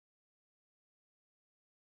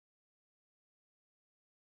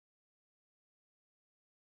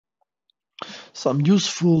Some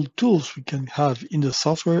useful tools we can have in the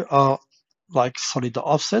software are like solid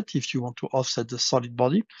offset, if you want to offset the solid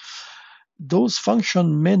body. Those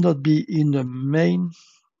functions may not be in the main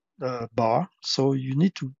bar, so you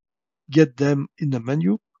need to get them in the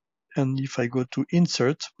menu. And if I go to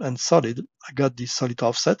Insert and Solid, I got this solid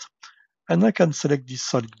offset, and I can select this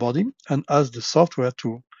solid body and ask the software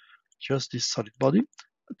to just this solid body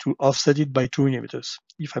to offset it by 2 millimeters.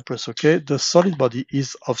 If I press OK, the solid body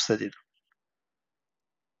is offsetted.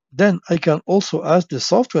 Then I can also ask the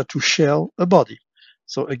software to shell a body.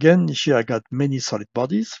 So again, here I got many solid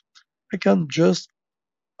bodies. I can just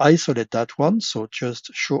isolate that one, so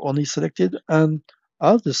just show only selected, and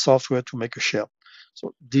ask the software to make a shell.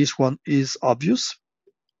 So this one is obvious,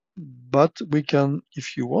 but we can,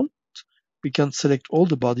 if you want, we can select all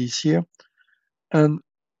the bodies here and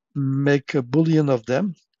make a boolean of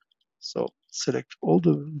them. So select all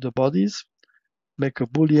the bodies, make a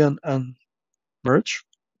boolean and merge.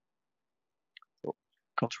 So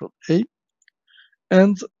Control A.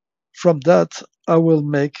 And from that, I will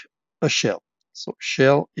make a shell. So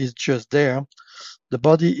shell is just there. The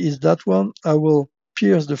body is that one. I will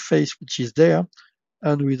pierce the face, which is there.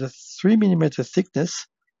 And with a 3 millimeter thickness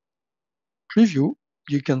preview,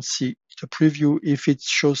 you can see the preview. If it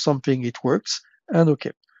shows something, it works. And OK.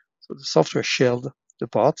 So the software shelled the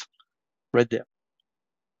part right there.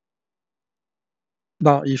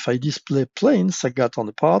 Now, if I display planes I got on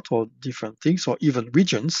the part or different things or even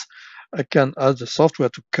regions, I can ask the software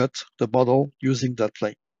to cut the model using that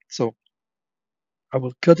plane. So I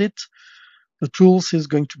will cut it. The tools is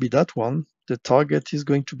going to be that one. The target is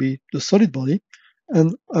going to be the solid body.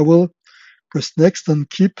 And I will press next and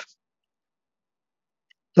keep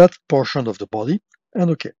that portion of the body and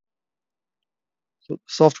OK. So the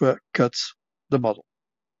software cuts the model.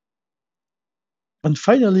 And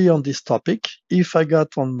finally, on this topic, if I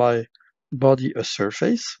got on my body a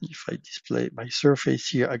surface, if I display my surface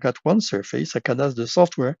here, I got one surface, I can ask the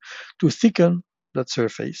software to thicken that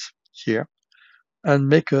surface here and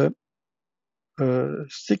make a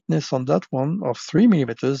thickness on that one of 3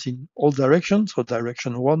 millimeters in all directions, so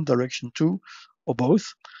direction 1, direction 2, or both.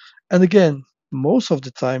 And again, most of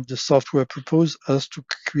the time, the software proposes us to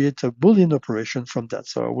create a Boolean operation from that.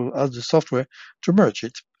 So I will ask the software to merge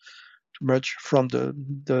it, to merge from the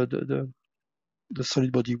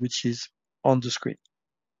solid body which is on the screen.